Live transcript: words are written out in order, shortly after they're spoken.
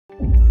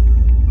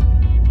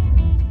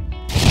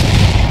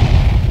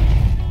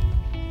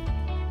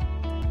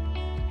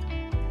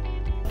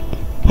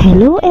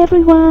Hello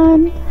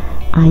everyone!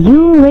 Are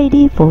you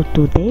ready for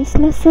today's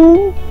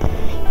lesson?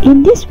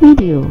 In this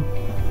video,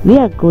 we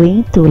are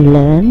going to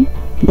learn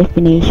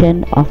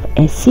definition of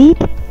acid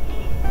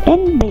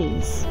and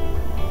base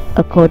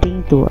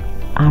according to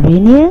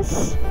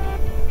Arrhenius,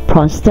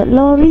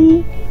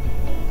 Bronsted-Lowry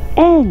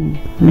and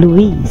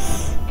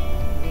Lewis.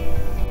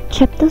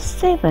 Chapter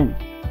 7,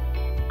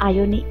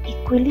 Ionic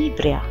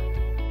Equilibria.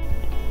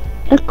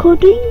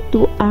 According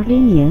to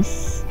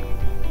Arrhenius,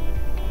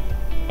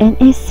 an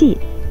acid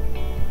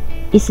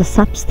is a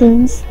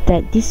substance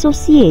that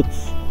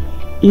dissociates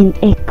in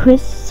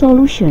aqueous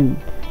solution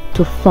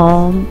to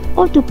form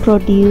or to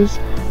produce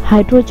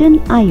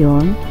hydrogen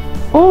ion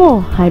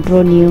or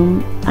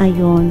hydronium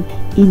ion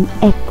in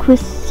aqueous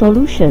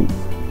solution.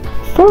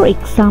 For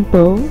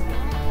example,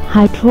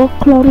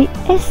 hydrochloric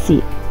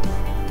acid.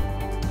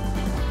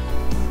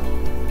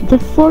 The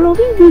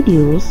following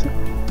videos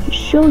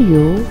show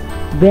you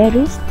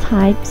various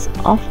types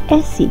of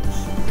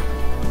acids.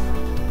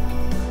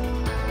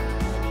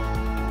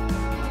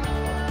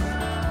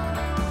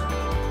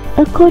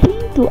 According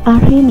to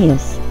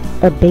Arrhenius,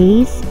 a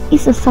base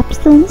is a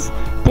substance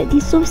that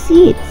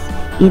dissociates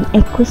in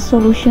aqueous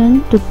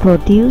solution to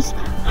produce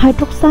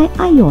hydroxide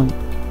ion.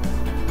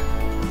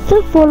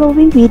 The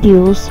following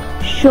videos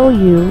show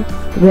you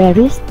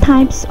various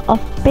types of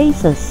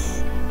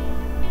bases.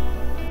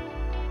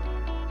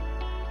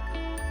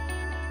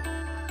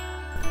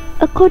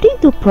 According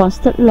to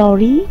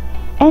Bronsted-Lowry,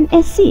 an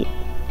acid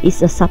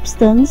is a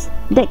substance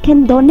that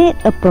can donate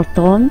a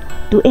proton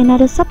to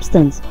another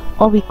substance,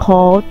 or we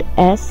call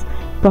as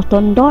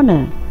proton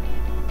donor.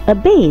 A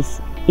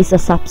base is a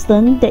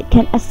substance that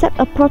can accept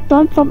a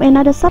proton from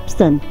another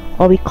substance,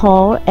 or we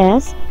call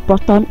as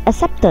proton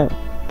acceptor.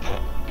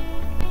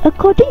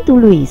 According to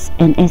Lewis,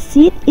 an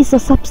acid is a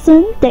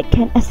substance that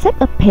can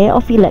accept a pair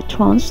of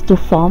electrons to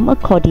form a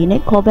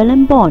coordinate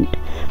covalent bond.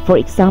 For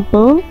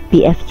example,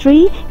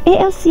 BF3,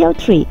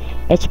 AlCl3,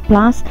 H+,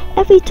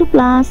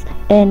 Fe2+,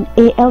 and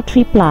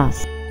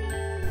Al3+.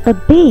 A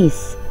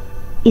base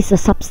is a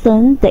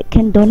substance that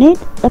can donate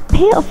a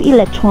pair of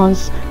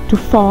electrons to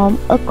form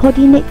a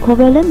coordinate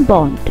covalent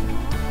bond.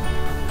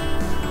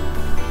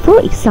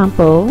 For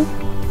example,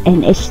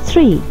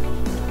 NH3,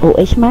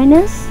 OH-,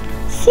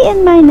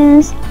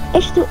 Cn-,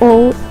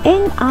 H2O,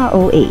 and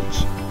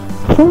ROH.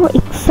 For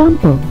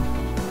example,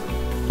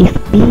 if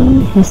B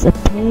has a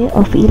pair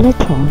of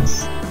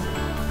electrons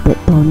that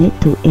donate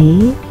to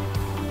A,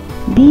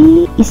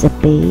 B is a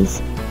base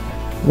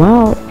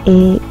while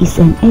A is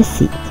an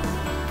acid.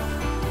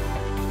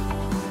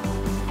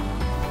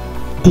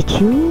 Did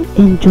you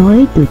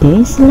enjoy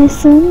today's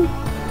lesson?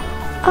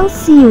 I'll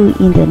see you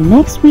in the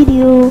next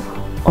video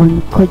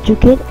on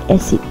conjugate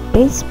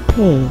acid-base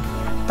pair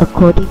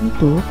according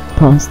to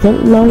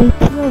Bronsted-Lowry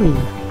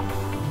theory.